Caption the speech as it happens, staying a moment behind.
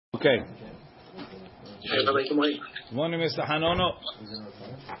Okay. Good morning, Mr. Hanono.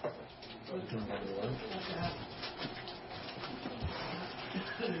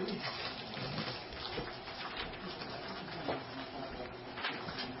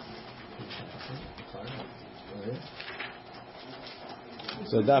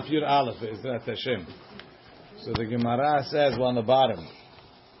 So Daf Yud Aleph is that Hashem. So the Gemara says on the bottom,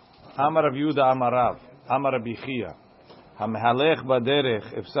 Amar Rav Yehuda Amar Rav, Amar Rabbi Chia, Hamhalech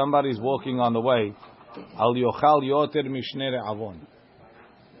baderech. If somebody is walking on the way, Al yochal yoter mishnei re'avon.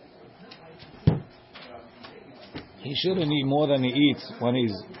 He shouldn't eat more than he eats when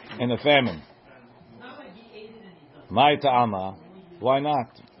he's in a famine. Mai ta'ama. Why not?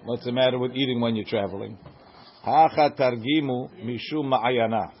 What's the matter with eating when you're traveling? Hacha targimu mishum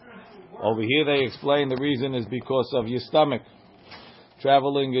ma'ayana. Over here they explain the reason is because of your stomach.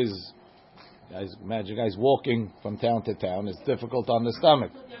 Traveling is, imagine guys walking from town to town. It's difficult on the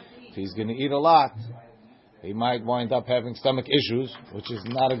stomach. If he's going to eat a lot, he might wind up having stomach issues, which is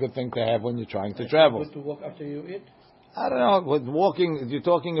not a good thing to have when you're trying to travel. Good to walk after you eat? I don't know. With walking, if you're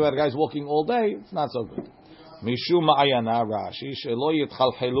talking about guys walking all day, it's not so good. Mishum ma'ayana Rashi shelo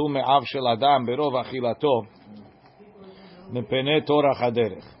yitchalchelu me'av shel adam berov achilato mepene torach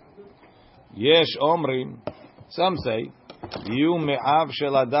haderech. Yesh omrim, some say, yu me'av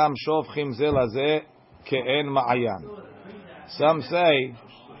shel adam shofchim ze lazeh ke'en ma'ayan. Some say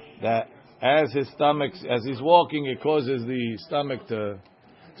that as his stomach, as he's walking, it causes the stomach to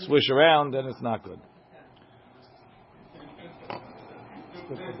swish around, then it's not good.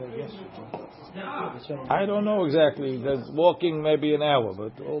 I don't know exactly. There's walking maybe an hour,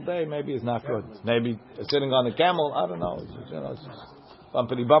 but all day maybe it's not good. Maybe sitting on a camel, I don't know. It's just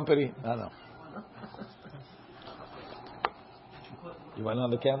bumpity. I don't know. You went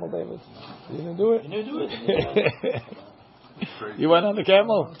on the camel, David? You didn't do it? You didn't do it. You went on the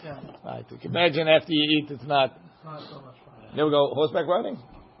camel? I think. Imagine after you eat, it's not. So much fun. You ever go horseback riding?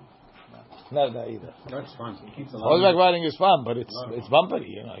 Not that either. That's fun. Horseback riding is fun, but it's bumpy.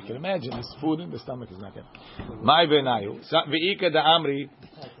 You know, I can imagine this food in the stomach is not good. My benayu v'ika da amri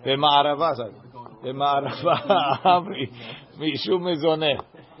v'ma'arava amri mishum mezoneh.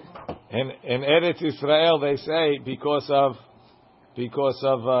 In Eretz Israel, they say because of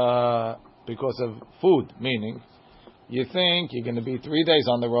food, meaning you think you're going to be 3 days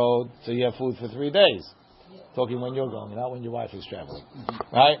on the road, so you have food for 3 days. Talking when you're going, not when your wife is traveling,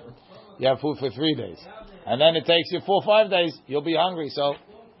 right? You have food for 3 days, and then it takes you 4 or 5 days. You'll be hungry, so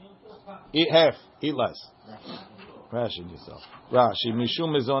eat half, eat less. Ration yourself. Rashi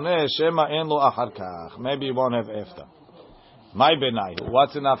mishum mezoneh shema en lo achar kach. Maybe you won't have after. My benai.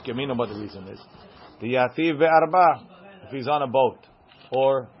 What's enough? Kamino, what the reason is. The yativ ve'arba. If he's on a boat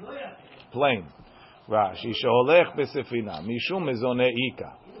or plane. Rashi sheholech besefina mishum mezoneh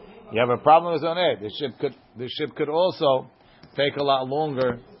ika. You have a problem with zoneh. The ship could also take a lot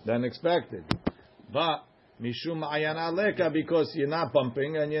longer than expected. But mishum ayana leka, because you're not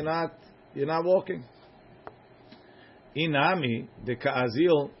bumping and you're not walking. Inami de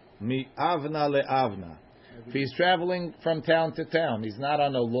kaazil mi avna le avna. If he's traveling from town to town, he's not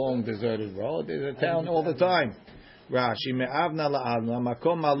on a long deserted road. There's a town all the time. Rashi me avna la avna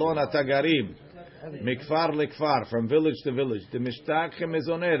makom malon atagarim mikfar lekfar, from village to village. The mishtach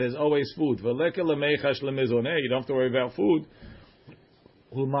mezoneh, there's always food. V'leka lemechash lemezoneh, you don't have to worry about food.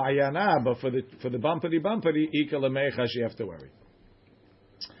 But for the bumpity, ika lemechash, you have to worry.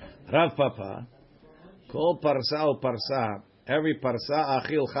 Rav Papa, kol parsa o parsa, every parsa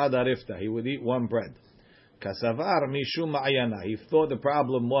achil chad arifta, he would eat one bread. Kasavar mishum ma'ayana, he thought the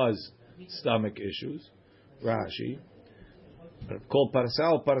problem was stomach issues. Rashi, kol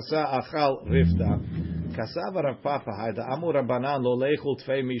parsa o parsa achal rifta. Kasavar Rav Papa, haida amur rabanan lo leichul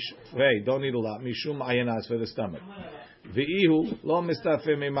tfei mishvei, don't eat a lot, mishum ma'ayana, is for the stomach. V'ihu lo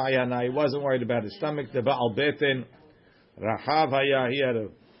mistafe mimayana. He wasn't worried about his stomach. The Baal Beten Rahav haya. He had a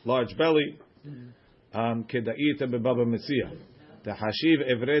large belly. Kedaita bebaba metzia. The Hashiv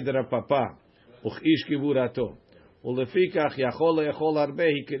evred Rav Papa uchish kiburato. Ulefikach yachol leechol harbe.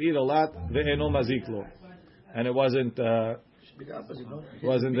 He could eat a lot. Ve'eno mazik lo. And it wasn't.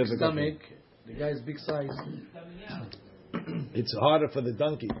 Wasn't difficult. Stomach. The guy's big size. It's harder for the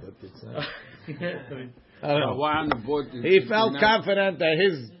donkey, but it's. I don't know. Why on the board? He felt confident that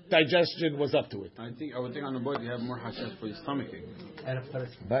his digestion was up to it. I would think on the board you have more hashish for your stomach.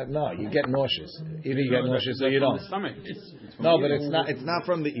 But no, you get nauseous. Either you get nauseous or you don't. Stomach. No, but it's not. It's not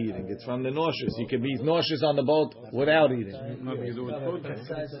from the eating. It's from the nauseous. You can be nauseous on the boat without eating. Nothing to do with food.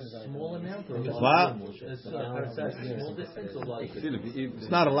 Small amount or What? small distance or like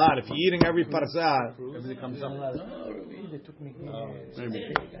It's not a lot. If you're eating every parsa, Everything comes up. they took me.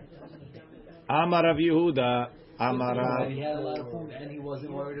 Amar Rav Yehuda, Amar Rav. He had a lot of food and he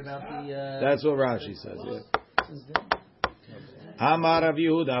wasn't worried about the. That's what Rashi says. Amar Rav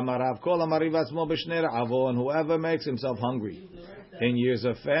Yehuda, Amar Rav Kol Amar Rivatzmo B'Shnei Avon. Whoever makes himself hungry in years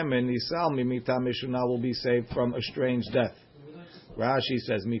of famine, Nisal Mimita Mishuna will be saved from a strange death. Rashi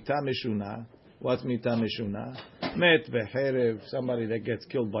says Mita Mishuna. What's Mita Mishuna? Met v'cherev, somebody that gets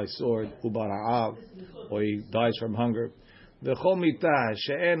killed by sword, ubara'av, or he dies from hunger. V'chol mita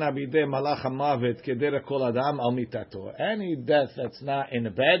she'en abidei malach hamavet kederech kol adam al mitato. Any death that's not in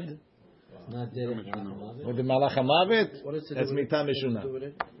a bed, Not with the malach hamavet, that's Mita Mishuna.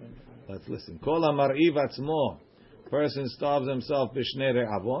 Let's listen. Kol amar'iv atzmo, person starves himself b'shnei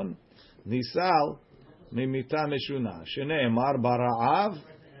re'avon, nisal mimita mishuna. Shene'emar bara'av,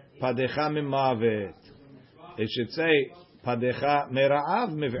 padecha mimavet. It should say padecha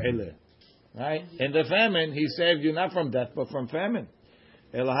mera'av miv'ile. Right? In the famine, he saved you not from death, but from famine.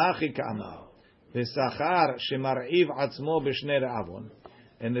 Elahachi ka'amar. V'sachar shemar'iv atzmo b'shnei re'avon.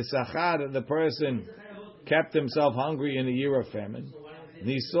 And the sachar, the person kept himself hungry in the year of famine.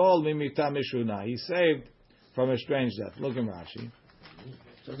 Nisol mimita mishuna. He saved from a strange death. Look in Rashi.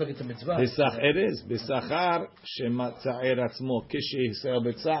 So it's like it's a mitzvah. It is. B'sachar shematza'er atzmo kishi yisrael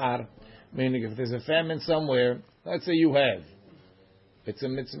b'tza'ar. Meaning, if there's a famine somewhere, let's say you have, it's a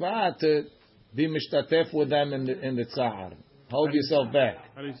mitzvah to be mishtatef with them in the tza'ar. Hold yourself back.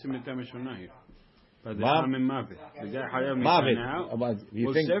 How do you see Mita Mishuna here? The guy Hayav Mavet. now. You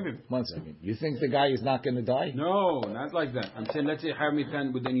We'll think? save him. One second. You think the guy is not going to die? No, not like that. I'm saying let's say Hayav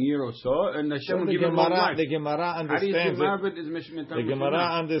Mitan within a year or so, and Hashem So will the give him long life. Gemara How do you see understands it. Mavet is Mita The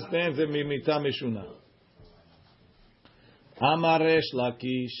Gemara understands it. Mimita mishuna. Amar Resh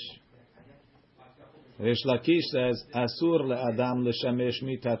Lakish. Resh Lakish says, Asur le'adam l'shamesh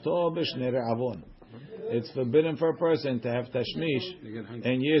mitato b'shnei re'avon. It's forbidden for a person to have tashmish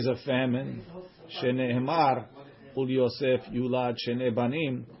in years of famine. Shene'emar ul Yosef yulad shenei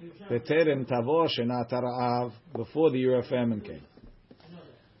banim v'terem tavo shenat ha'ra'av, before the year of famine came.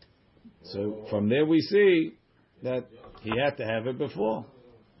 So from there we see that he had to have it before.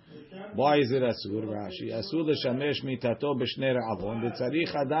 Why is it asur? Rashi asur l'shamesh mitato b'shnei re'avon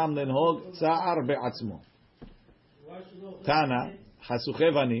v'tzarich adam lenhog tza'ar be'atzmo. Tana chasuche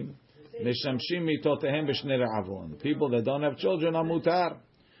vanim meshamshim mitotehem b'shnei re'avon. People that don't have children are mutar.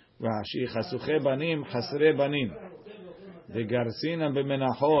 Rashi chasuche banim chasre banim v'garsinam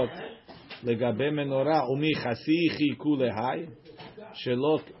b'menachot legabe menorah umi chasichi kulehai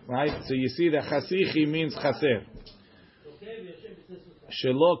shelok. Right. So you see that chasichi means chaser.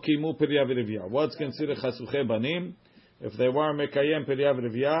 Shelo kimu Pirya v'Rivya. What's considered chasuche banim? If they weren't mekayem Pirya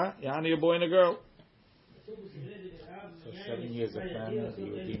v'Rivya, yani a boy and a girl. So 7 years of famine, the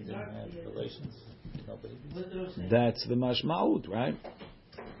Yehudim didn't have relations. Nobody. That's the mashmaut, right?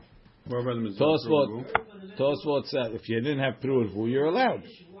 What about the mitzvah? Tosfot said, if you didn't have prurvu, you're allowed.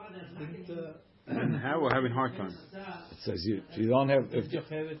 How we're having a hard time. It says if you don't have. If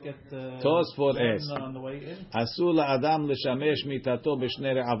Tosfot Tosfot asks, on the way in. אסור לאדם לשמש מיתתו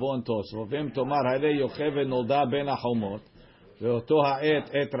בשני רעבון תוספות, ואם תאמר הרי יוכבד נולדה בין החומות, ואותו העת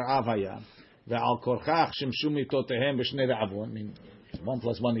עת רעב היה, ועל כורכך שימשו מיתותיהם בשני רעבון, 1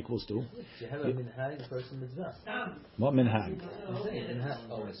 + 1 = 2. You have a minhag, the person mitzvah. What minhag? Minhag,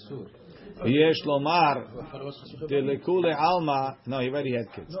 oh, asur. ויש לומר, תלכולי עלמא, no, he already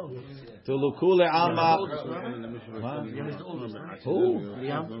had kids. תלכולי עלמא, who?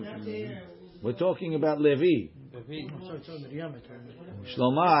 We're talking about Levi.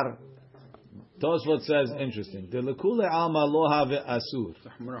 Shlomar, Tosfot says, interesting. תלכולי עלמא לא הווה אסור,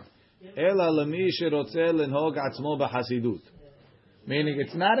 אלא למי שרוצה לנהוג עצמו בחסידות. Meaning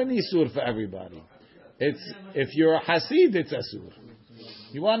it's not an isur for everybody. It's, if you're a hasid, it's asur.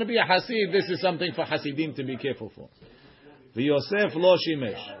 You want to be a hasid, this is something for hasidim to be careful for. V'Yosef lo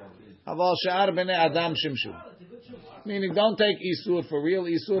shimesh. Aval she'ar b'nei adam shimshu. Meaning, don't take isur for real.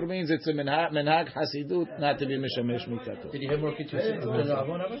 Isur means it's a minhag hasidut, not to be mishamesh mitato. Did you have more kids?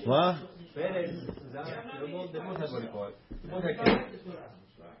 What?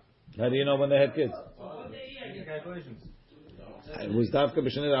 How do you know when they had kids? It was Davka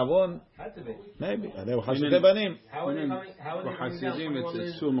b'shnei Avon? Maybe. They were Chassidei Banim. For Hasidim,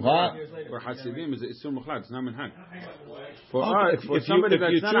 it's Isur Mukhlat. For Hasidim, it's Isur Mukhlat. It's not Minhag. For us, for somebody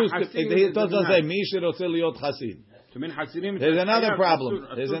that's not a Hasid, it doesn't say Mi shirotze liot Hasid. To mean Hasidim, There's another problem.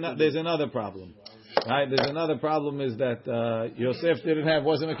 There's another problem. Right? There's another problem is that Yosef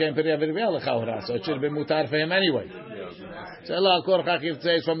wasn't a Kemperi Avirviel L'chaura, so it should have been mutar for him anyway. So Allah Korchach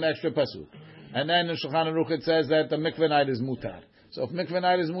says from the extra pasuk. And then in Shulchan Aruch it says that the mikveh night is mutar. So if mikveh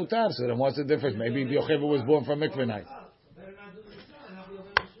night is mutar, so then what's the difference? Maybe Yocheved was born from mikveh night.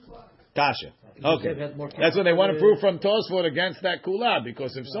 Kasha. Okay. That's what they want to prove from Tosfot against that kula,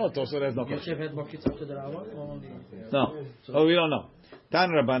 because if so, Tosfot has no Yosef kasha. had more kids after the Rava? Or only- No. Oh, we don't know. Tan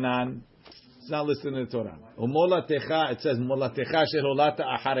Rabbanan, it's not listed in the Torah. Umolatecha, it says, Molatecha sherolata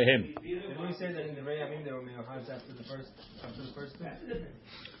acharehem. Did we say that in the Reyamim there were me'ohaz after the first two?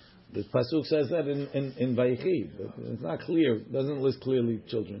 The pasuk says that in Vayichi, but it's not clear. It doesn't list clearly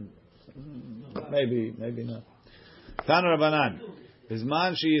children. Maybe not. Tan Rabbanan,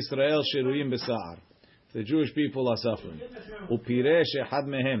 Bizman she Yisrael shiruyim b'sa'ar. The Jewish people are suffering. Upireh shehad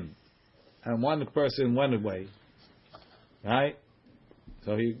mehem, and one person went away. Right?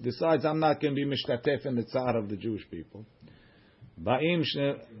 So he decides, I'm not going to be mishtatef in the tzar of the Jewish people. Ba'im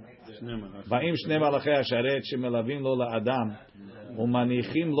shnei malachei hasharet shemelavim lo la'adam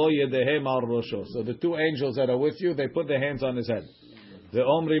umanichim lo yedehem al rosho. So the two angels that are with you, they put their hands on his head.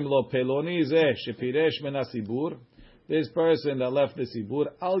 Ve'omrim lo peloni zeh shepiresh min hasibur. This person that left the tzibur,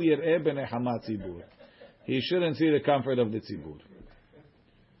 al yir'eh b'nei hamat tzibur. He shouldn't see the comfort of the tzibur.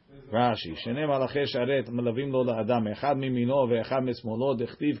 Rashi, שני מלאכי שרת מלווים לו לאדם, אחד מימינו ואחד משמאלו,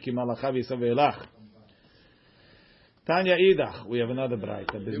 דכתיב כי מלאכיו יסווה לך. Tanya Idach, we have another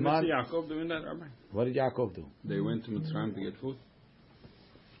braita. Didn't Yaakov doing that, Rabbi? What did Yaakov do? They went to Mitzrayim to get food.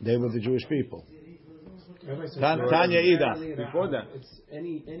 They were the Jewish people. Tanya Idach. Before that, it's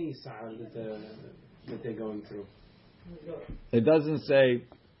any sa'ar that they're going through. It doesn't say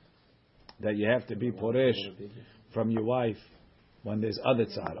that you have to be poresh from your wife when there's other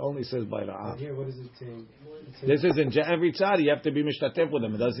tzar. Only says by Ra'ah. Here, what is it saying? This isn't every tzar. You have to be mishtatef with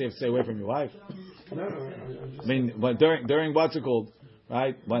them. It doesn't have to stay away from your wife. No, I mean, during what's it called,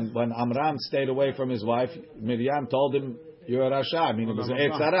 right? When Amram stayed away from his wife, Miriam told him, "You're a rasha." I mean, it was an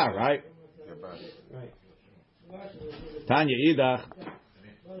etzara, right? Tanya Idach,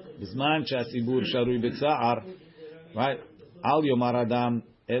 Bisman Shasibur Sharui B'Tza'ar, right? Al Yomar Adam,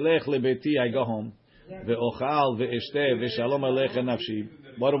 Elech lebeti, I go home. Ve'ochal ve'eshteh ve'shalom alecha nafshi.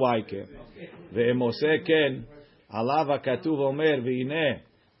 What do I care? Ve'emoseh ken, alav ha'katuv omer ve'ineh,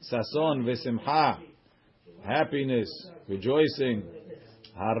 sason ve'simcha, happiness, rejoicing,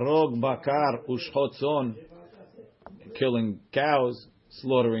 harog bakar ushchotzon, killing cows,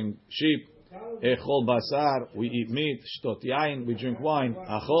 slaughtering sheep, echol basar, we eat meat, shtot yain, we drink wine,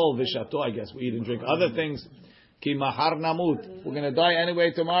 achol v'shato, I guess we eat and drink other things, ki mahar namut, we're going to die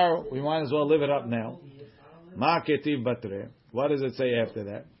anyway tomorrow, we might as well live it up now. Ma ketiv batre, what does it say after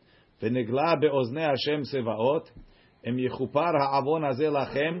that? V'nigla be'oznei Hashem sevaot, em yichupar ha'avon hazeh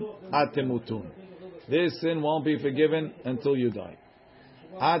lachem ad temutun. This sin won't be forgiven until you die.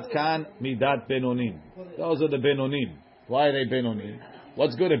 Ad kan midat benonim. Those are the benonim. Why are they benonim?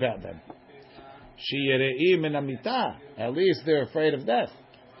 What's good about them? Sheyerei min hamita. At least they're afraid of death.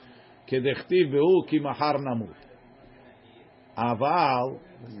 Kedechtiv behu ki mahar namut. Aval.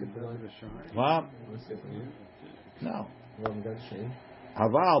 What? No.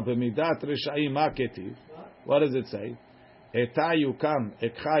 Aval b'midat reshaim ma ketiv. What does it say? Eta yukam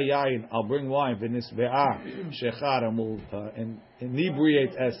ekcha yain. I'll bring wine. V'nisbe'ah shechar, and we'll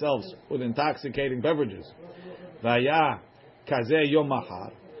inebriate ourselves with intoxicating beverages. Vaya kazeh yom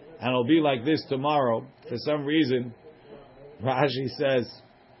mahar, and it'll be like this tomorrow. For some reason, Rashi says,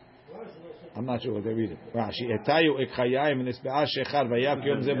 I'm not sure what they read it. Rashi, etayu ekchayayim v'nisbe'ah shechar vayak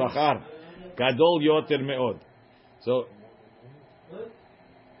yom ze bachar gadol yoter meod. So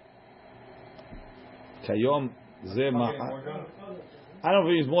kayom ze mahar. I don't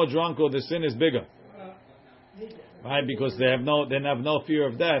think he's more drunk or the sin is bigger, right? Because they have no fear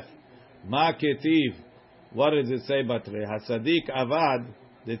of death. Ma ketiv. What does it say? Batre hasadik avad.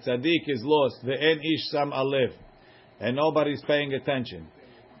 The tzaddik is lost. Ve'en ish sam alev, and nobody's paying attention.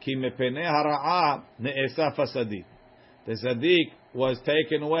 Ki mepenei hara'ah ne'esaf hasadik. The tzaddik was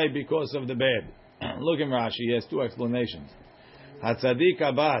taken away because of the bad. Look in Rashi. He has two explanations. Hatzadik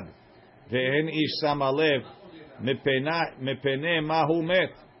abad ve'en ish sam alev mepenei mahu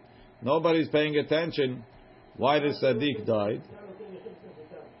met. Nobody's paying attention. Why the tzaddik died?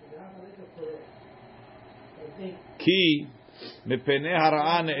 Ki mepenei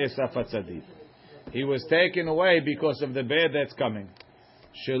hara'ah ne'esaf hatzadik. He was taken away because of the bad that's coming.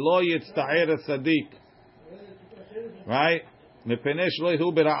 Shelo yitzta'er hatzadik. Right? Mepenei shelo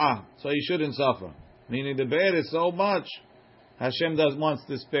yihu bera'ah. So he shouldn't suffer. Meaning the bad is so much, Hashem wants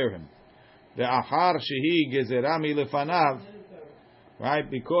to spare him. Ve'achar shehi gezerah milefanav. Right?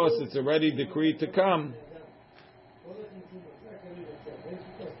 Because it's already decreed to come.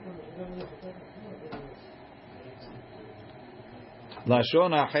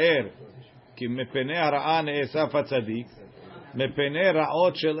 Lashon acher, ki mepenei hara'ah ne'esaf hatzadik, mepenei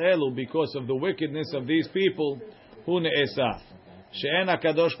ra'ot shel elu, because of the wickedness of these people, hu ne'esaf. she'en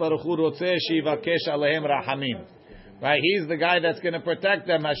HaKadosh Baruch Hu rotzeh sheyivakesh alehem rachamim. Right, he's the guy that's going to protect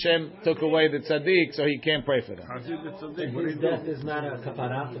them. Hashem took away the tzaddik, so he can't pray for them. His death is not a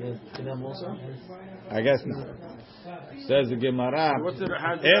kapara for them also? I guess not. Says the Gemara. How's the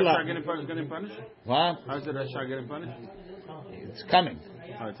Rasha getting punished? What? How's the Rasha getting punished? It's coming.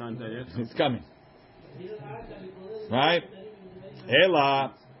 Oh, it's on there, yes? It's coming. Right?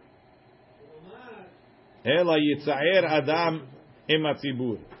 Ela yitzaer adam im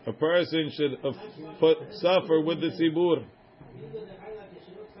hatzibur. A person should suffer with the tzibur.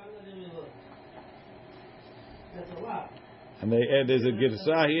 And there's a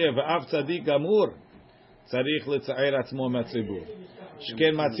girsa here. V'av tzadik amur tzarich litzaer atzmo matzibur.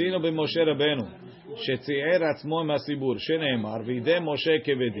 Shken matzino b'Moshe Rabbeinu shetzier atzmo matzibur. Sheneimar v'ideh Moshe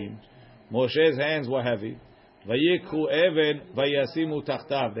kevedim. Moshe's hands were heavy. Vayikhu even vayasimu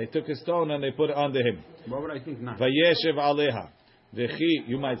tachtav. They took a stone and they put it under him. What would I think now? Vayeshev aleha. V'chi,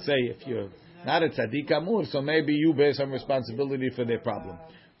 you might say, if you're not a tzaddik amur, so maybe you bear some responsibility for their problem.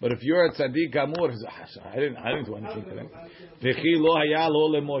 But if you're a tzaddik amur, I didn't do anything to them. V'chi lo haya lo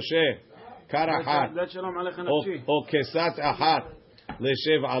leMoshe karachat o kesat achat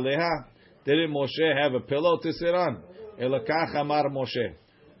leshev aleha. Didn't Moshe have a pillow to sit on? Elakach amar Moshe.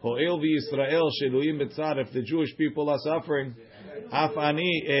 Ho'il v'Yisrael sheluim b'tzar. If the Jewish people are suffering, af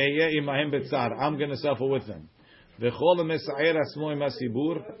ani ehye imahem b'tzar. I'm going to suffer with them.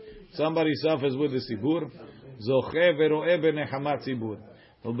 Somebody suffers with the sibur.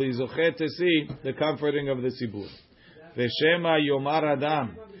 He'll be zoche to see the comforting of the sibur.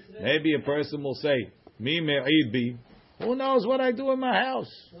 Maybe a person will say, Mi me'id bi. Who knows what I do in my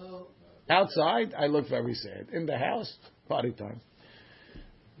house? Outside, I look very sad. In the house, party time.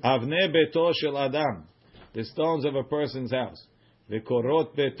 Avne beto shel adam. The stones of a person's house. The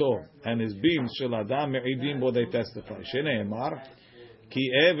korot beto and his beams shel adam me'idim bo, they testify. Shene'emar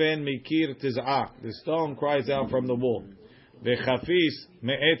ki even mikir tiz'ak. The stone cries out from the wall. V'chafis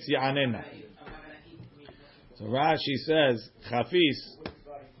me'etz ya'anena. So Rashi says chafis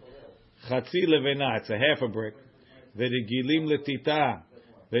chatzi levena. It's a half a brick. V'regilim letita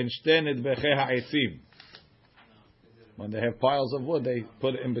v'nshten et beche ha'etzim. When they have piles of wood, they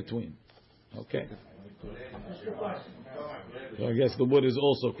put it in between. Okay. So I guess the wood is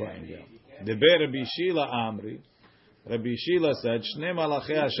also crying out. The Rabbi Shila Amri. Rabbi Shila said, Shne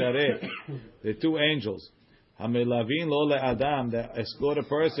malachei hashareh, the two angels, hamelavin lo le'adam, that escort a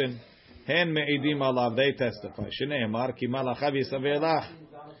person, hen me'idim alav, they testify. Shneimar ki malachav yisavelach.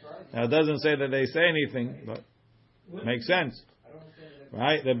 Now it doesn't say that they say anything, but makes sense.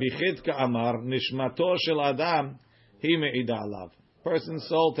 Right? Rabbi Chidka Amar, nishmato shel adam, he me'ida alav. Person's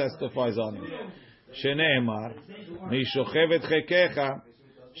soul testifies on him. Shene'emar, mishochevet chekecha,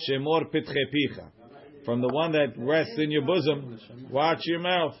 shemor pitche picha. From the one that rests in your bosom, watch your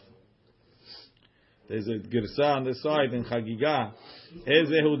mouth. There's a girsa on the side in Chagiga.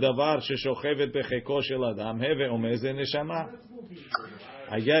 Ezehu davar sheshochevet becheko shel adam, heve omeze neshama.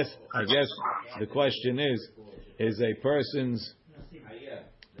 I guess the question is a person's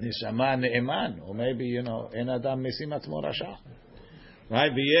neshama ne'eman, or maybe en adam mesim atzmo rasha.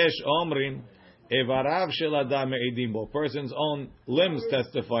 Right? V'yesh omrim evarav shel adam me'idim bo. Person's own limbs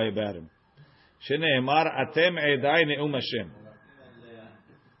testify about him. Shene'emar atem edai ne'um Hashem.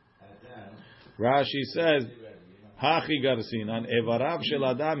 Rashi says, Hachi garsinan evarav shel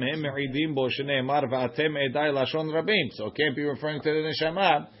adam hem me'idim bo shene'emar v'atem edai lashon rabim. So it can't be referring to the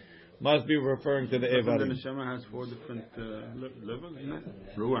neshama. Must be referring to the evarim. The neshama has 4 different levels, you know?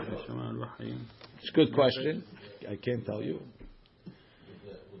 Ruach, neshama, ruach hayim. It's a good question. I can't tell you.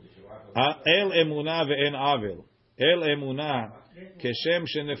 El emuna ve'en avil. El emuna keshem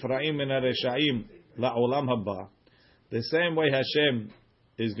shenefraim min hareshaim la'olam haba. The same way Hashem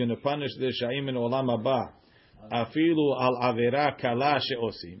is going to punish the reshaim in olam haba, afilu al avera kala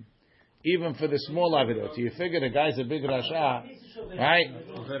she'osim. Even for the small avirot. You figure the guy's a big rasha,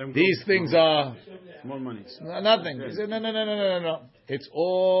 right? These things are small money. Nothing. He said, no. It's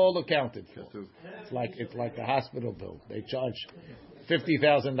all accounted for. It's like a hospital bill. They charge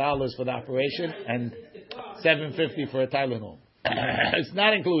 $50,000 for the operation and $750 for a Tylenol. It's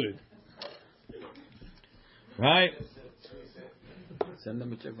not included, right? Send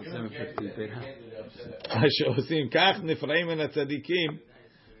them a check for $750. Paid half.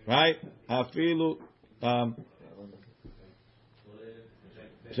 Right? Afilu.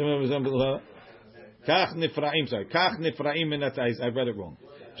 Kach nifraim. Sorry. Kach nifraim minatayis. I read it wrong.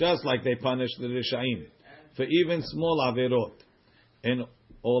 Just like they punished the Rishaim for even small averot. In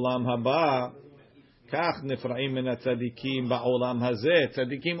olam haba, kach nifraim minatzadikim ba'olam hazeh.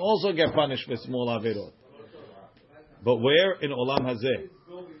 Tzadikim also get punished for small averot. But where? In Olam Hazeh.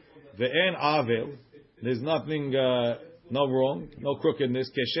 Ve'en Avel. There's nothing, no wrong, no crookedness.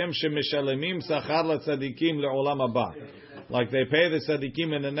 Keshem shemishalemim sachar latzadikim le'olam haba. Like they pay the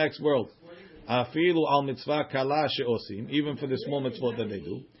tzadikim in the next world. Afilu al mitzvah kala she'osim. Even for the small mitzvot that they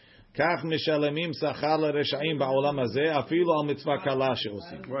do. Kach mishalemim sachar le'reshaim ba'olam hazeh. Afilu al mitzvah kala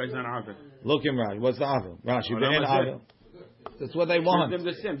she'osim. Why is that Avel? Look him right. What's the Avel? Rashi. Ve'en Avel. That's what they want. Them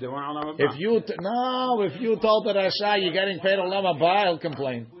the same. They want Olam Haba. If you told the Rasha you're getting paid Olam Haba, he'll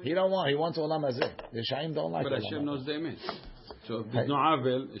complain. He don't want. He wants Olam Hazeh. The Shaim don't like. But Olam Hashem Haba. knows they mean. So if there's no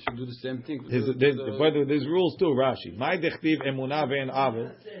Avel, it should do the same thing. There's rules too. Rashi. My dechtiv emuna ve'en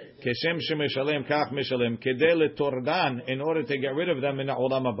Avel. Keshem shemeshalem kach meshalem kedei letordan in order to get rid of them in the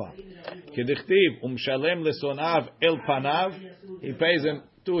Olam Haba. Kedechtiv umshalem lesonav el panav. He pays him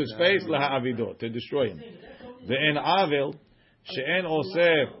to his face laha'avidot to destroy him. Ve'en Avel. She'en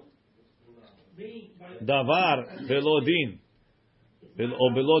oseh davar velo din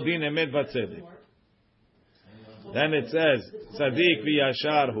or velo din emet v'tzedek. Then it says tzadik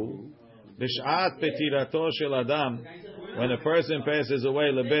v'yashar hu b'sh'at petirato shel adam, when a person passes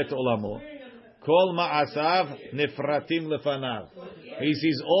away lebet olamo kol ma'asav nefratim lefanav. He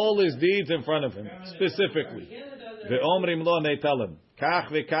sees all his deeds in front of him specifically. Ve'omrim lo neitalim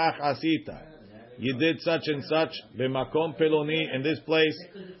kach v'kach asita. You did such and such, b'makom peloni, in this place,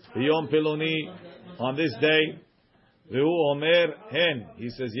 b'yom peloni, on this day. V'hu omer hen, he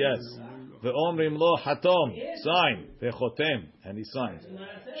says yes. V'omrim lo hatom, sign, v'chotem, and he signs.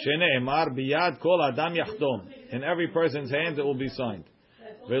 Shene'emar biyad kol adam yachtom, in every person's hands it will be signed.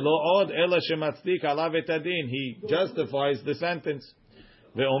 V'lo od ela shematzdik alav et adin, he justifies the sentence.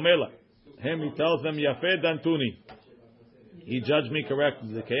 V'omela, him, he tells them, yafeh dantuni, he judged me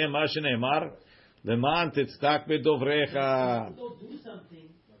correctly. L'ke'em ma shene'emar, Leman titztak bedovrecha. So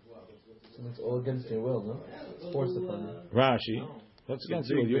it's all against your will, no? It's forced upon you. Rashi. What's against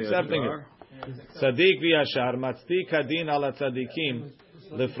your will? You're accepting it. Tzadik v'yashar matztik hadin ala tzadikim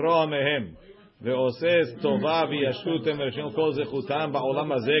lefroa mehem ve'oses tova v'yashutem v'reshim kol zechutam ba'olam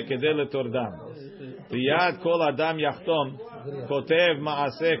hazeh kedei letordam v'yad kol adam yachtom kotev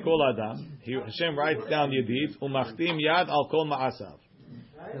ma'aseh kol adam. Hashem writes down your deeds umachtim yad al kol ma'asav.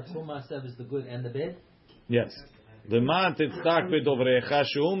 The full masav is the good and the bad? Yes. Leman titztak bedovrecha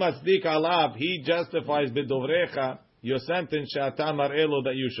shehu matzdik alav. He justifies bedovrecha your sentence she'ata mar'elo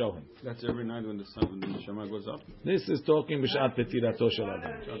that you show him. That's every night when the sun, when the neshama goes up. This is talking b'shat petirato shel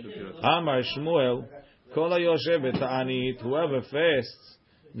adam. Amar Shmuel kol hayoshev beta'anit. Whoever fasts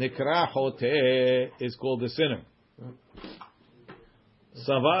nikra hoteh is called the sinner.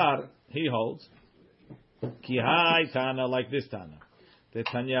 Savar, he holds ki hai tana, like this tana. The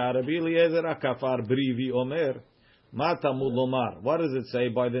Tanya Rabbi Eliezer Akafar Brivi Omer Matamud Lomar. What does it say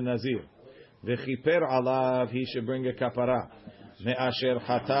by the Nazir? V'chiper alav, he should bring a kapara. Me'asher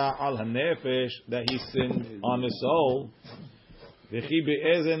chata al hanefesh, that he sinned on the soul. V'chi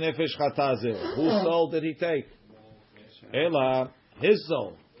be'eze nefesh chata zeh. Whose soul did he take? Ela, his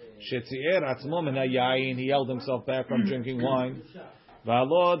soul. Shetzier atzmo min hayayin, he held himself back from drinking wine.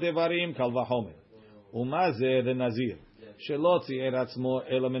 V'alo devarim kal vachomer. Umazeh the Nazir. He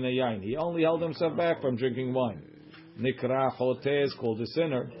only held himself back from drinking wine. Nikra Hoteh is called a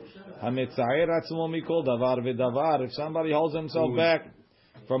sinner. If somebody holds himself back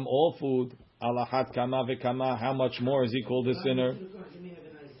from all food, alahat kama v'kama, how much more is he called a sinner?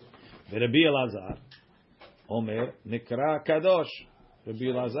 Rabbi Elazar, Omer, Nikra Kadosh. Rabbi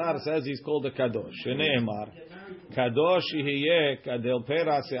Elazar says he's called a Kadosh. Shene'emar, Kadosh yihiyeh kadel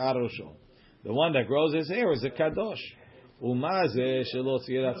pera se'ar rosho. The one that grows his hair is a Kadosh. He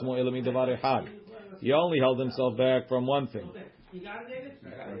only held himself back from one thing.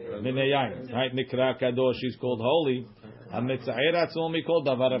 Right? Nikra Kadosh, he's called holy. If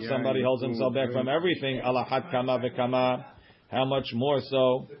somebody holds himself back from everything, alahat kama v'kama, how much more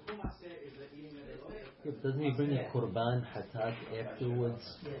so? Doesn't he bring a korban hatat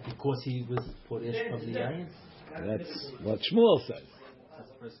afterwards because he was poresh from the yayin? That's what Shmuel says.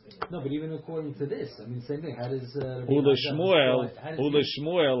 No, but even according to this, I mean, same thing. How does Ula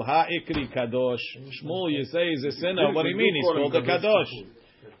Shmuel ha'ikri kadosh? Shmuel, you say he's a sinner. What do you mean? He's called a kadosh.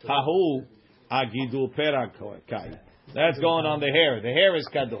 Hahu agidu perakai. That's going on the hair. The hair is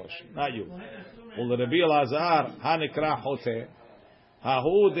kadosh, not you. Ula Rabbi Elazar hanikra hoteh.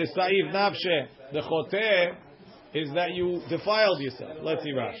 Hahu desaiv nafshe. The hoteh is that you defiled yourself. Let's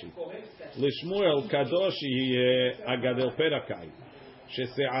see Rashi. L'Shmuel kadoshi agadel perakai.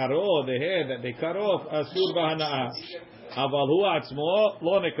 Shese'aro, the hair that they cut off, asur b'hana'ah. Aval hu atzmo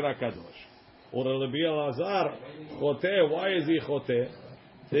lo nekra kadosh. Or Rabbi Elazar, choteh, why is he choteh?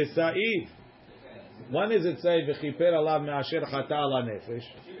 Desa'id. When does it say v'chiper alav me'asher chata ala nefesh?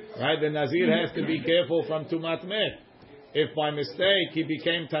 Right, the nazir has to be careful from tumat met. If by mistake he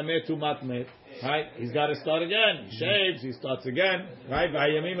became tameh tumat met, right, he's got to start again. He shaves, he starts again. Right,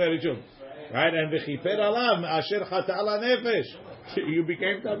 v'ayamim erijum. Right, and v'chiper alav me'asher chata ala nefesh. You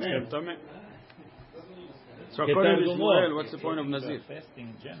became tameh. So according to Shmuel, what's the point of nazir? Fasting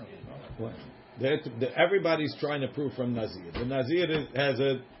in general. No? Everybody's trying to prove from nazir. The nazir has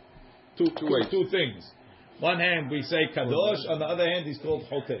two things. One hand we say kadosh, on the other hand he's called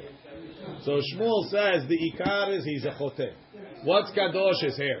choteh. So Shmuel says the ikar is he's a choteh. What's kadosh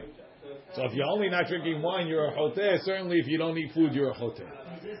is here. So if you're only not drinking wine, you're a choteh. Certainly if you don't eat food, you're a choteh.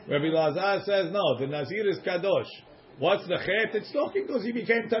 Rabbi Lazar says no, the nazir is kadosh. What's the chet? It's talking because he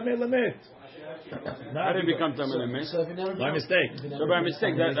became tameh lamet. How did he become tameh lamet? By mistake. So by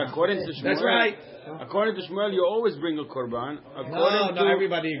mistake, that according to Shmuel, that's right. According to Shmuel, you always bring a korban. No,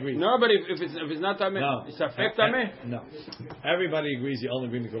 everybody agrees. No, but if it's not tameh, it's affect tameh. No, everybody agrees. You only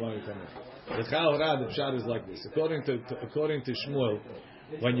bring the korban with tameh. The Chahorah, the pshat is like this. According to Shmuel,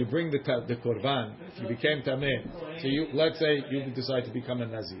 when you bring the korban, if you became tameh, so let's say you decide to become a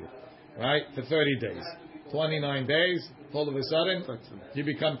nazir, right, for 30 days, 29 days. All of a sudden, you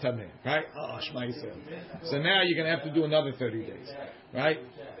become tameh, right? Oh, Shema Yisrael. So now you're going to have to do another 30 days, right?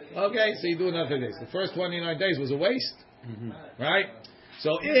 Okay, so you do another 30 days. The first 29 days was a waste, right?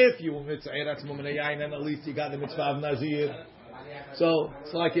 So if you were mitzvah eretz mu'minayayin, then at least you got the mitzvah of nazir. So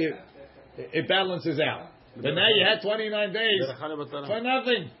it's like it balances out. But now you had 29 days for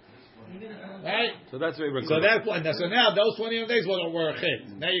nothing. Right? So that's what we're So now those 21 days were a chit.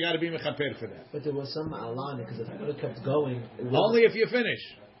 Now you got to be mechaper for that. But there was some alana because if it would have kept going. Only if you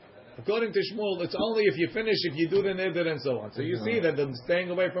finish. According to Shmuel, it's only if you finish, if you do the neder and so on. So you see that the staying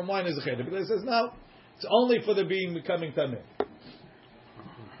away from wine is a chit. But it says no, it's only for the becoming tameh.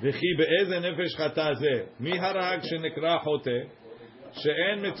 V'chi be'eze nefesh chata zeh mi harag shenekra choteh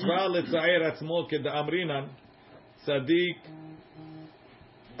she'en mitzvah letzair atzmo keda'amrinan tzadik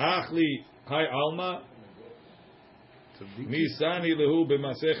Achli hay alma mi sani lehu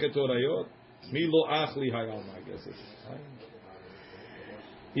b'masechet orayot mi lo achli hay alma. I guess it's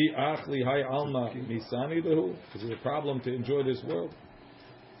he achli hay alma mi sani lehu. Is it a problem to enjoy this world?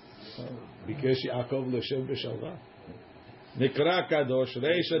 Because Yaakov l'shev b'shalva nikra kadosh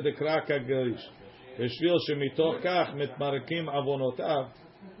reisha dekra kagarish b'shvil shemitoch kach mitmarakim avonotav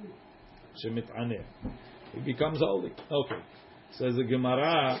shemit'aneh. He becomes holy. Okay. Says the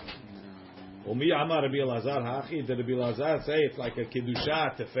Gemara, Umi Amar Rabbi Elazar Hachi. Did Rabbi Elazar say it's like a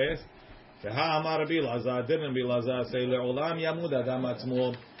kiddusha to fast? Ha Amar Rabbi Elazar. Didn't Rabbi Elazar say le'olam yamud adam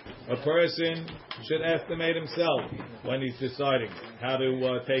atzmo? A person should estimate himself when he's deciding how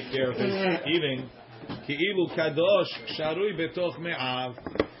to take care of his eating. Ki'ilu kadosh sharui betoch me'av.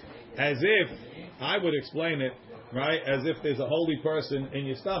 As if I would explain it, right? As if there's a holy person in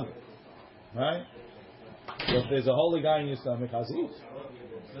your stomach, right? So if there's a holy guy in your stomach, how's he eat?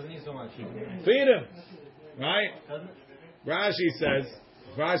 Doesn't need so much. Feed him, right? Rashi says,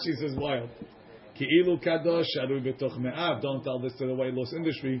 wild. Ki'ilu kadosh sharui betoch me'av. Don't tell this to the weight loss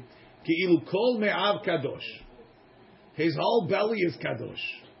industry. Ki'ilu kol me'av kadosh. His whole belly is kadosh.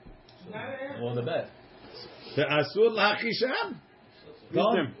 On the bed. The asur la'achisham.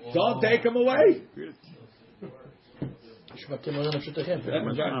 Don't take him away.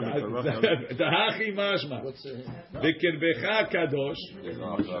 Dahachi mashma. B'kirbecha kadosh.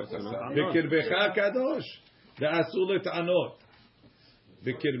 B'kirbecha kadosh. Da'asul le'tanot.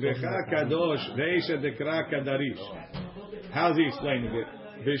 B'kirbecha kadosh. Ve'isha dekra kadarish. How's he explaining it?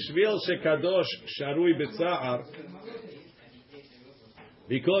 B'shvil shekadosh sharui b'tza'ar.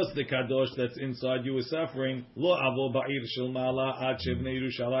 Because the kadosh that's inside you is suffering. Lo avo ba'ir shel ma'ala ad shebnei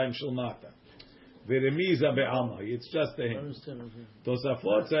Yerushalayim shel mata. V'remiza be'alma. It's just a hint.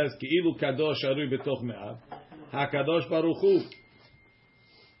 Tosafot says, Ki'ilu kadosh arui betoch me'av. HaKadosh Baruch Hu.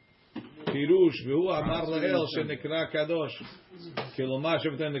 Pirush, v'hu amar la'el she'nekra kadosh. Kilomar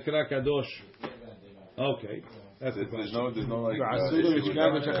she'v'ten nekra kadosh. Okay. That's it. There's no like issue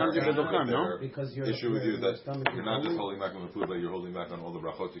with you that you're not just holding back on the food, but you're holding back on all the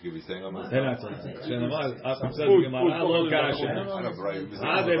brachot you could be saying on this.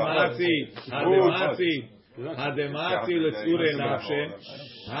 Hademati letzure nafshe,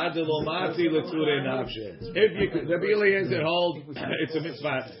 hadelomati letzure nafshe. If you could, the Bili is at hold, it's a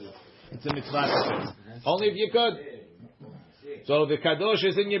mitzvah. It's a mitzvah. Only if you could. So the kadosh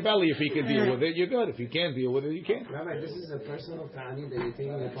is in your belly. If you can deal with it, you're good. If you can't deal with it, you can't. Rabbi, this is a personal ta'anit that you're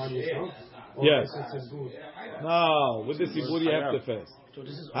taking upon yourself? Or Yes. It's a good? No, with the sibur you have to fast. So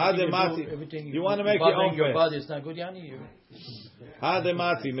this is Hademati. You want to make your own your fast. body. It's not good, Yani.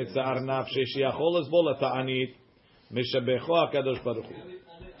 Hademati mitzar nafshe shiachol esbol ta'anit mishabecho hakadosh baruch hu.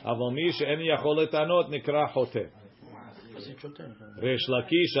 Aval mi she'en yachol etanot nikra hoteh. Resh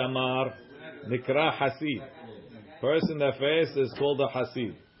Lakish Amar Nikra Hasid. Person that fasts is called a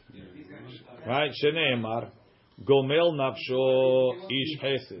Hasid. Right? Shene'emar Gomel Nafsho Ish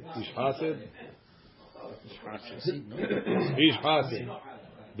Hasid. Ish Hasid? Ish Hasid.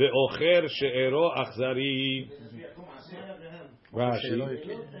 Ve'ocher She'ero Achzari. Rashi.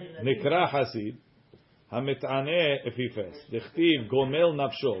 Nikra Hasid. Hamit'aneh if he fasts. Dichtiv Gomel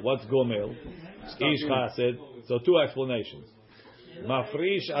Nafsho. What's Gomel? Ish Hasid. So two explanations.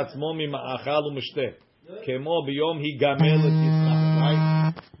 Mafrish atzmo mima'achal u'mishteh. Kemo biyom higamel et Yitzchak.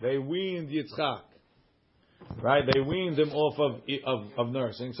 Right? They weaned Yitzchak. Right? They weaned him off of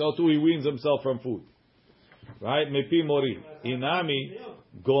nursing. So too he weans himself from food. Right? Mepi mori. Inami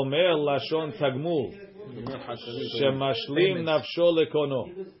gomel lashon tagmul. Shemashlim nafsho lekono.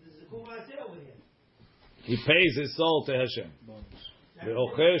 He pays his soul to Hashem.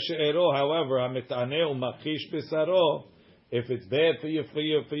 Ve'ocher she'ero, however, hamit'aneh u'machish b'saro, if it's bad for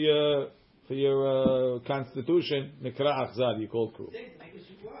your constitution, nikra achzar, you call cruel.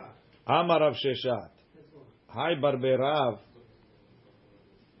 Amar Rav Sheshat, Hai barberav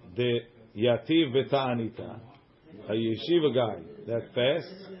de yativ v'ta'anita, a yeshiva guy that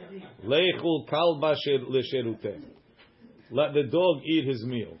fasts, leichul kalba l'sheruteh. Let the dog eat his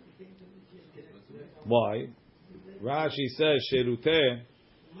meal. Why? Rashi says, Sheruteh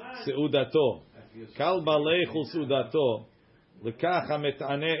seudato. Kalba leichul seudato. Lekach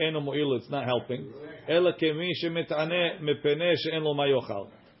hamet'aneh eno mo'il. It's not helping. Ela kemi shemet'aneh mepene she'en lo mayochal.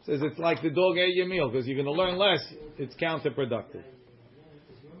 Says it's like the dog ate your meal because you're going to learn less. It's counterproductive.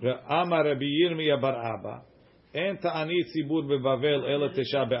 Amar Rabbi Yirmiyah bar Abba. En ta'anit tzibur beBavel ela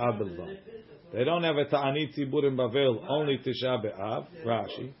Tisha B'Av belvad. They don't have a ta'anit tzibur in Bavel, only Tisha B'Av.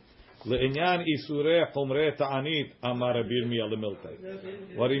 Rashi. Le'inyan isureh chumrei ta'anit amar Rabbi Yirmiyah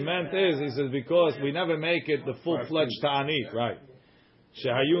lemiltei. What he meant is, he says, because we never make it the full-fledged ta'anit, right?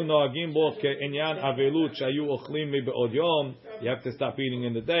 Shehayu noagim bo ke'inyan avelut shayu ochlim mi be'od yom. You have to stop eating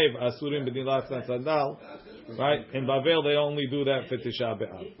in the day. Asurim b'dilat sandal. Right? In Bavel, they only do that for Tisha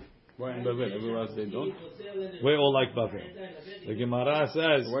B'Av. Why in Bavel? Everywhere else they don't? We're all like Bavel. The Gemara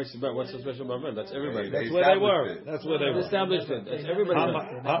says... What's so special about Bavel? That's everybody. That's where they were. That's where they were. Established it. That's everybody.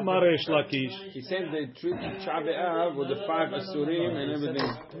 Amar Resh Lakish. He said they treat Tisha B'Av with the 5 Asurim and everything.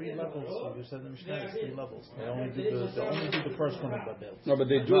 3 levels. You said in the Mishnah, 3 levels. They only do the first one in Babel. No, but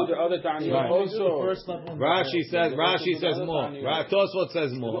they do the other Ta'aniyot Right. also. Rashi says more. Tosfot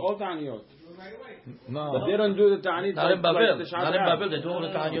says more. All Ta'aniyot. No. But they don't do the Ta'anit Not in Babel. like Not in Babel. They do all the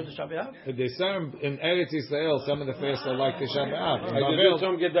Ta'aniyot to Shabbat. They say in Eretz Yisrael, some of the fasts are like Tisha B'Av. In They do Bavel,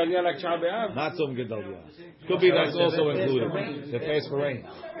 some Gedalia like Shabbat. not some Gedalia. Could be that's also included. The fast for rain.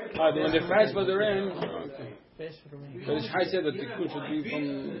 When they fast for the rain, Fast for the rain. but Shai said that the tikkun should be from,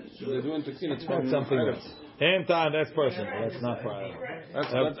 they're doing tikkun, it's from Something else. And time, that's personal. That's not private.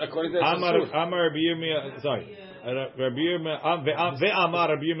 That's according to Amar Rabbi Yirmiyah, sorry. Rabbi Yirmiyah, ve'amar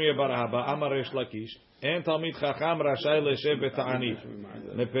Rabbi Yirmiyah bar Abba, Amar Resh Lakish, en talmid chacham rashai leshev beta'anit,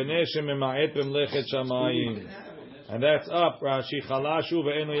 mepnei shemema'et b'mlechet shamayim. And that's up, Rashi, chalashu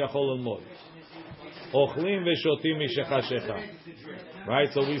ve'enu yachol l'mod. Ochlim ve'shotim mishechashecha. Right,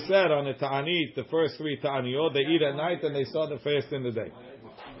 so we said on the ta'anit, the first 3 ta'aniyot, they eat at night and they start the fast in the day.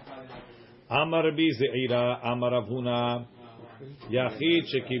 Amar Rabbi Ze'ira, Amar Rav Huna, Yachid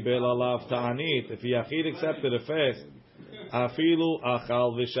shekibel alav ta'anit. If Yachid accepted a fast, afilu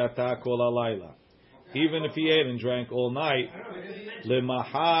achal v'shata kol halayla. Even if he ate and drank all night,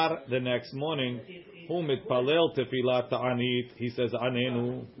 lemahar, the next morning, hu mitpalel tefilat ta'anit. He says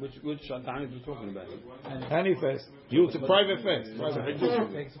anenu. Which Ta'anit we're talking about? Any fast. It's a private fast.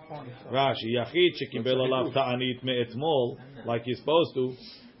 Rashi, Yachid shekibel alav ta'anit me'etmol, like you're supposed to.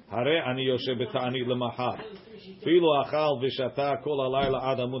 Hare ani yoshe beta'anit lemahar. Filu achal v'shata kol halayla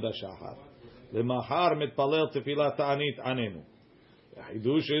ad amud hashachar. Lemahar mitpalel tefilat ta'anit anenu.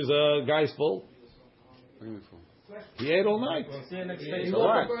 Hidush is a guy's fault. He ate all night. So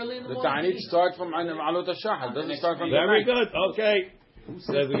what? The Ta'anit starts from Alot HaShachar. Doesn't start from Very the night. good. Okay.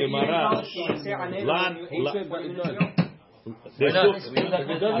 Says the Gemara. There's If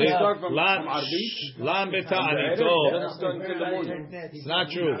it doesn't start from Lan Arbit, Beta'anito. doesn't start until the morning. It's not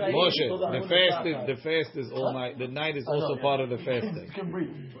true, Moshe. The fast is all night. The night is also part of the fasting.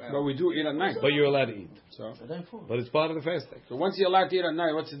 But we do eat at night. But you're allowed to eat. So But it's part of the fasting. once you're allowed to eat at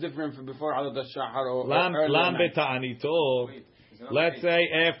night, what's the difference from before Alat al-Shahar or Lam early at night? Beta'anito. Let's say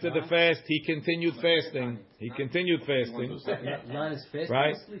after the fast, he continued fasting. Lan is fasting.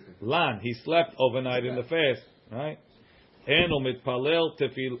 Right? or sleeping? Lan, he slept overnight in the fast. Right? Eno mitpalel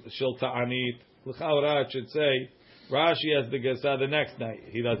tefil shel ta'anit. L'chaura, it should say, Rashi has the Gesa the next night.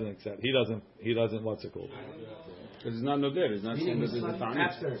 He doesn't accept. He doesn't, what's it called? Because it's not no there. It's not saying that there's a ta'anit.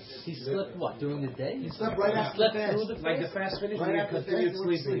 After. He slept what, during the day? He slept right after the fast. through the Like the fast finished, right after the fast, he went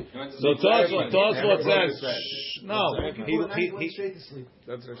to sleep. So Tosfot says, no,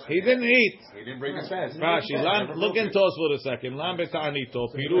 he didn't eat. He didn't break his fast. Rashi, look in Tosfot a second. Lam beta'anito,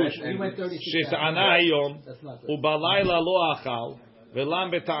 pirush, He went 36 shita'ana hayom, That's not good. ubalayla lo achal,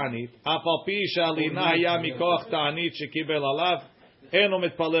 velam beta'anit, אף על פי שהלינה היה מכוח תענית שקיבל עליו, אינו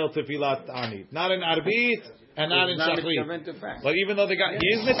מתפלל תפילת תענית. Not in Arbit and not in Shachrit. But even though the guy, he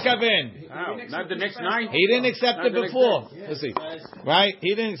is mitkaven. How? Not the next night? He didn't accept Not it the next before. Let's see. Right?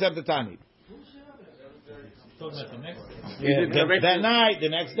 He didn't accept the Tanit. That night, the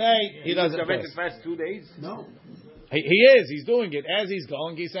next day, he doesn't fast. fast 2 days? No. He is. He's doing it. As he's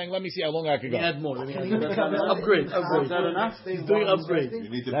going, he's saying, let me see how long I can go. Add more. Upgrade. That's not enough? He's doing upgrade. You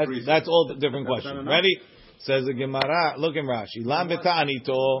need to freeze. That's all the different That's questions. not enough. Ready? Says the Gemara, look in Rashi. Lam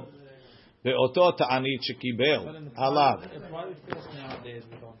beta'anito, ve'oto ta'anit shekibel, alav. Why we fast nowadays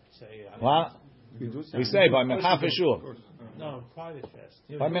we don't say. What? We say by mincha for sure. No, private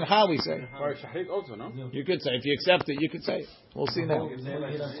fast. By mincha we say. For Shahrit also, no? You could say, if you accept it, you could say it. We'll see now.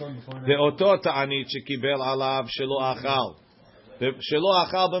 ואותו תענית שקיבל עליו שלא אכל. שלא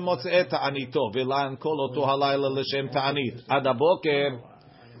אכל במוצאי תעניתו, ולן כל אותו הלילה לשם תענית. עד הבוקר,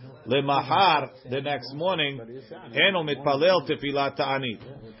 למחר, the next morning, אינו מתפלל תפילת תענית.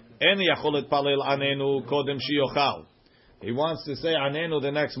 אין יכול להתפלל עננו קודם שיאכל. He wants to say עננו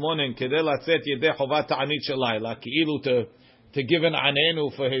the next morning, כדי לצאת ידי חובת תענית של לילה, כאילו to give an עננו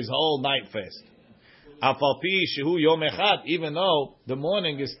for his whole night fast. אף על פי שהוא יום אחד, even though the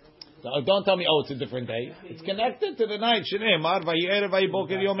morning is, don't tell me, oh, it's a different day. It's connected to the night. שנאמר, ויהי ערב ויהי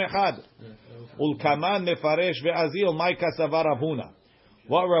בוקר יום אחד. ולכמן מפרש ואזיל, מהי כסבר רב הונא?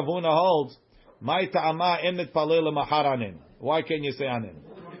 What Rav Huna holds, מהי טעמה אין מתפלל למחר ענן? Why can't you say ענן?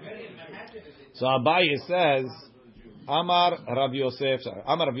 So Abaye says, Amar Rav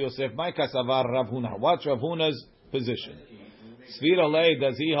Yosef, מהי כסבר רב הונא? What's Rav Huna's position? Sfira lei,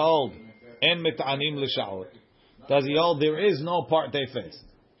 does he hold en mit'anim l'sha'ot? Does he hold there is no part-day fast?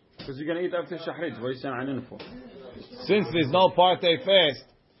 Because you're going to eat after Shahrit. What are you saying anin for? Since there's no part-day fast,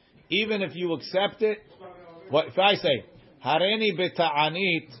 even if you accept it, what if I say hareni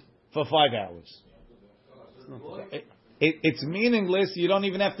beta'anit for 5 hours? It's meaningless. You don't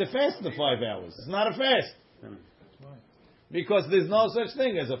even have to fast the 5 hours. It's not a fast. Because there's no such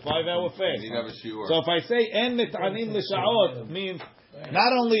thing as a 5-hour fast. So if I say en mit'anim l'sha'ot, means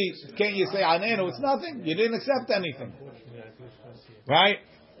not only can't you say anenu, it's nothing. You didn't accept anything, right?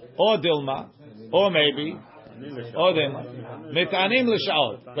 Or dilma, or maybe, or dilma mit'anim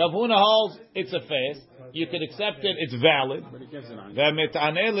l'sha'ot. Rav Huna holds it's a fast. You can accept it; it's valid.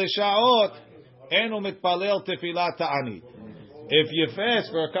 Ve'mit'aneh l'sha'ot enu mitpalel tefilat ta'anit. If you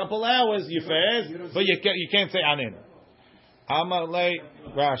fast for a couple hours, you fast, but you can't say anenu. Amar le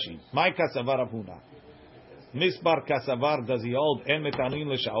Rashi. My kasavar Rav Huna. Misbar kasavar does he hold en metanin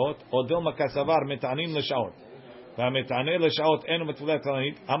l'shaot or dilma kasavar metanin l'shaot? V'metaneh l'shaot en mitpaler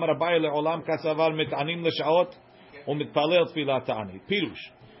ta'anit. Amar Abaye le'olam kasavar metanin l'shaot u'mitpaler tfilat ta'anit. Pirush.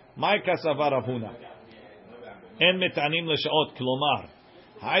 My kasavar Rav Huna. En metanin l'shaot klomar.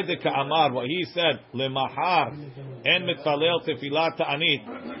 Hayde ka'amar what he said lemahar en mitpaler tfilat ta'anit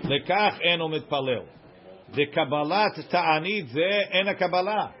lekach en u'mitpaler. The Kabbalat ta'anit ze ena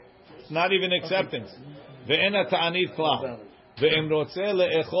Kabbalah. It's not even acceptance. Ve'ena ta'anit klal. Ve'em rotzeh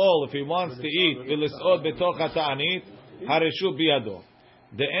le'echol, if he wants to eat, v'les'od betoch ha'ta'anit, hareshu biyado.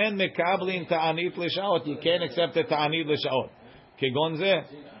 De'en mekablin ta'anit l'sha'ot, you can't accept the ta'anit l'sha'ot. Kegon ze,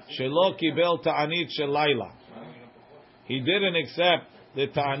 shelo kibel ta'anit shel layla. He didn't accept the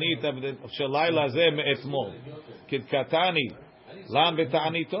ta'anit of the shel layla ze me'etmol. Kidkatani, lam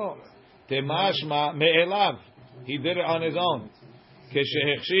beta'anito. Temashma me'elav. He did it on his own.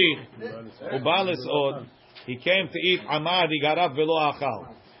 Keshehechshich ubalis od. He came to eat amad. He got up velo achal.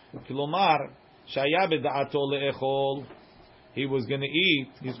 Kilomar shaya b'da'ato le'echol. He was going to eat.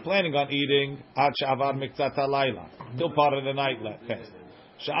 He's planning on eating ad shavar miktzat halayla till part of the night fast.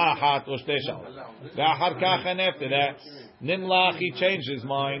 שעה אחת או שתי שעות. ואחר כך, and after that, Nimlach, he changed his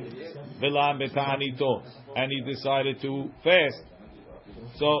mind, Vilam beta'anito, and he decided to fast.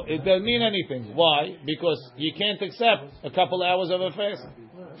 So it doesn't mean anything. Why? Because you can't accept a couple hours of a fast.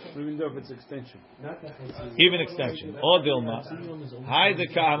 Even though if it's extension. Even extension. Or Dilma.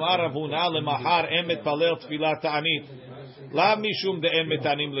 Hayde ka'amar Ravuna lemachar emet palel tfilat ta'anit. La mishum de'em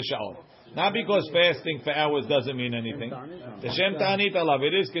metanim l'sha'ot. Not because fasting for hours doesn't mean anything. The Shem ta'anit alav,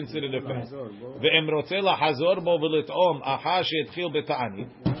 it is considered a fast. Ve'em rotzeh lahazor bo v'lit'om achar she'etchil beta'anit.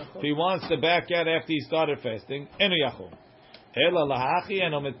 If he wants to back out after he started fasting, enu yachol. Ela lahachi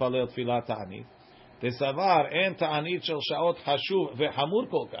eno mitpalel tfilat ta'anit. Tesavar en ta'anit shel sha'ot hashuv ve'hamur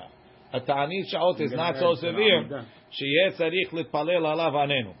kol kach. A ta'anit sha'ot is not so severe. Sheyeh tzarich litpalel alav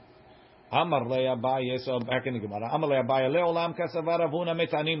anenu. Amar le'abaye, so back in the Gemara. Amar le'abaye le'olam kasavar avuna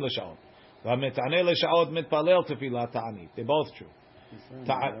metanim l'sha'ot. V'metane l'sha'ot mitpalel tfilat ta'anit. They're both true.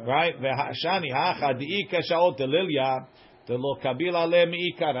 Right? Ve'hashani hacha di'ika sha'ot delilya delo kabila le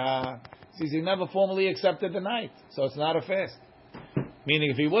mi'ikara. Says he never formally accepted the night, so it's not a fast. Meaning,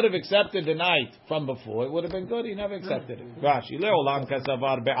 if he would have accepted the night from before, it would have been good. He never accepted it. Rashi le'olam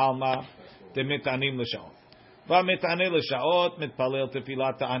kasavar be'alma demitanim l'sha'ot. V'mitane l'sha'ot mitpalel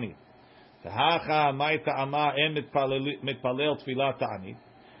tefilat ta'anit. Hacha mai ta'ama em mitpalel tefilat ta'anit.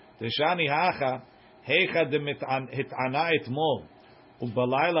 Teshani hacha heicha hit'ana etmol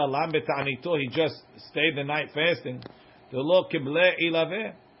u'balayla lam beta'anito. He just stayed the night fasting. Lo kible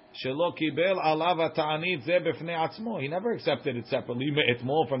ilaveh. He never accepted it separately.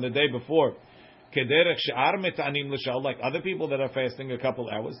 Etmol from the day before. Like other people that are fasting a couple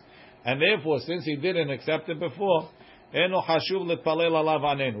hours. And therefore, since he didn't accept it before, there's a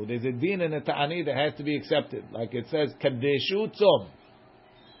din in the ta'anit that has to be accepted. Like it says, Kadeshu tzom.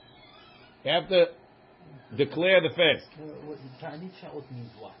 You have to declare the fast. Ta'anit sha'ot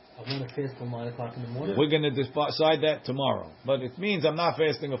means what? I want to fast till 9 o'clock in the morning. We're going to decide that tomorrow. But it means I'm not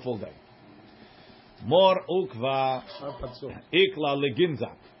fasting a full day. Mor ukva ikla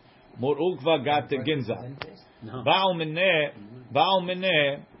leginza. Mor ukva got to ginza. Ba'u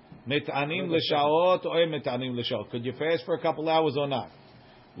mineh met'anim l'sha'ot or met'anim l'sha'ot. Could you fast for a couple hours or not?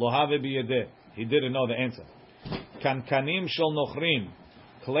 Lo have biyadeh. He didn't know the answer. Kankanim shel nochrim.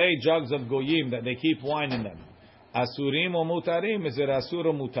 Clay jugs of goyim that they keep wine in them. Asurim or mutarim? Is it asur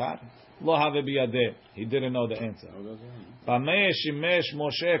or mutar? Lo have biyadeh. He didn't know the answer. Bameh shimesh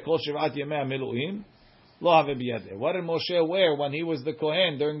Moshe kol shivat yemei miluim. Lo have biyadeh. What did Moshe wear when he was the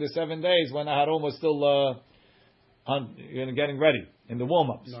Kohen during the 7 days when Aharon was still getting ready in the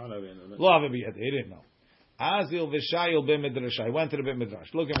warm-ups? Lo have biyadeh. He didn't know. Azil v'shayil b'midrash. He went to the bit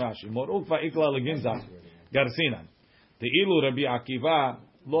midrash. Look at Rashi. Mor ukva ikla leginza garsinan. The ilu Rabbi Akiva.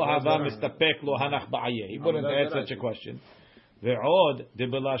 Lo hava mistapek lo hanach ba'ayeh. He wouldn't ask such a question. Ve'od de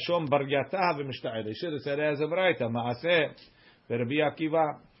belashon baryatah v'mishta'ed. He should have said as a braita ma'aseh ve'Rabbi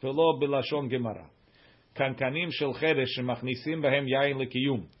Akiva v'lo belashon gemara. Kankanim shel chedesh shemachnisim b'hem yayin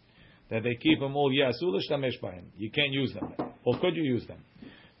lekiyum. That they keep them all year. Asul l'shtamesh b'hem. You can't use them. Or could you use them?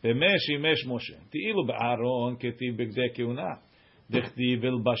 B'mesh yimesh Moshe. Ti'ilu be'aron ketiv b'gdei keuna. Dechtiv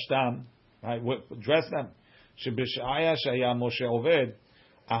il bashtam. Right, dress them. Shebishaya shaya Moshe oved.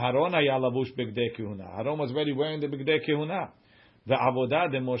 Aharon haya lavush b'gdei kehuna. Aharon was already wearing the b'gdei kehuna. The avodah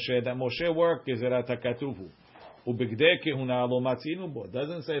de Moshe that Moshe worked is erat hakatuvu. U'b'gdei kehuna lo matzinu bo.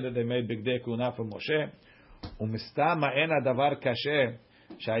 Doesn't say that they made b'gdei kehuna for Moshe. U'mistam ma'en hadavar kasher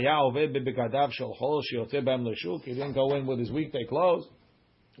shaya oved b'begadav shel chol sheyotze b'hem l'shuk. He didn't go in with his weekday clothes.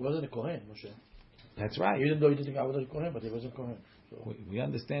 He wasn't a Kohen, Moshe. That's right. Even though he didn't think I was a Kohen, but he wasn't Kohen. So. We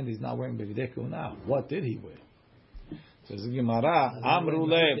understand he's not wearing b'gdei kehuna. What did he wear? Says the Gemara, Amru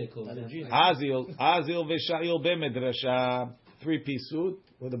le Azil v'Sha'il b'Midrasha, 3-piece suit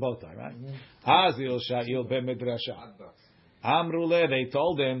with a bow tie, right? Azil Sha'il b'Midrasha. Amru le, they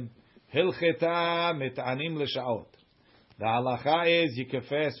told him, Hilcheta mit'anim l'sha'ot. The halacha is you can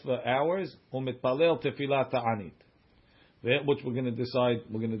fast for hours, u'mitpalel tefilat ta'anit, which we're going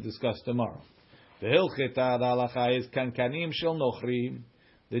to discuss tomorrow. The Hilcheta, the halacha is kankanim shel nochrim.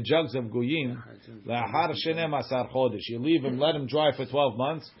 The jugs of goyim, la'achar shenem asar chodesh. You leave them, let them dry for 12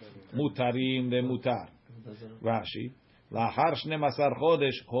 months. Mutarim de mutar. Rashi, la'achar shenem asar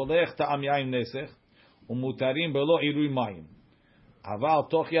chodesh, holech ta'am yaim nesech, umutarim belo irui mayim. Aval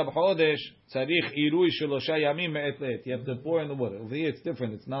toch yab chodesh, tzarich irui shelosha yamim me'et le'et. You have to pour in the water. Over here it's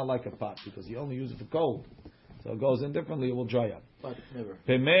different. It's not like a pot because you only use it for cold. So it goes in differently. It will dry up. But never.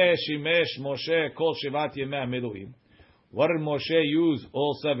 Pemeh shimesh Moshe kol shivat yemei miluim. What did Moshe use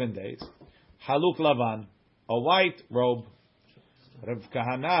all 7 days? Haluk lavan, a white robe. Rav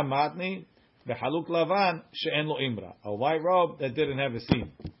Kahana matni Behaluk lavan she'en lo imra. A white robe that didn't have a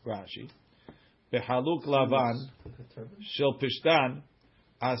seam. Rashi. Behaluk lavan shel pishtan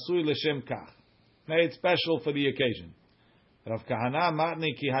asui l'shem kach. Made special for the occasion. Rav Kahana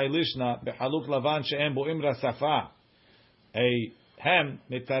matni ki haylishna behaluk lavan she'en bo imra safa. A hem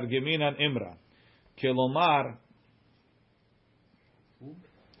mitargeminan imra. Kilomar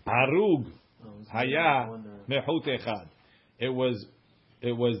arug haya mehut echad. It was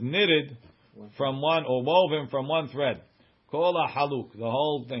knitted from one or woven from one thread. Kol haluk, the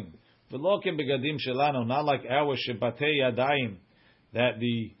whole thing. V'lokim begadim shelano, not like our shebatei yadayim, that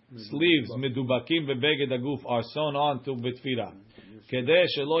the sleeves medubakim v'beged aguf are sewn on to bitfira. Kedei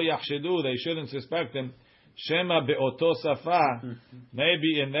shelo yachshedu, they shouldn't suspect him. Shema beoto safa,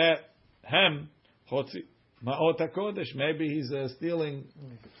 maybe in that hem chotzi ma'ot hakodesh, maybe he's stealing.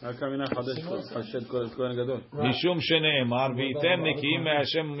 Mishum shene'emar v'yitem nikiim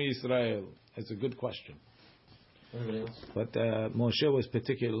me'Hashem u'Yisrael. That's a good question. But Moshe was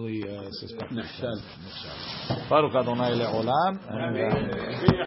particularly suspect. Baruch Adonai le'olam.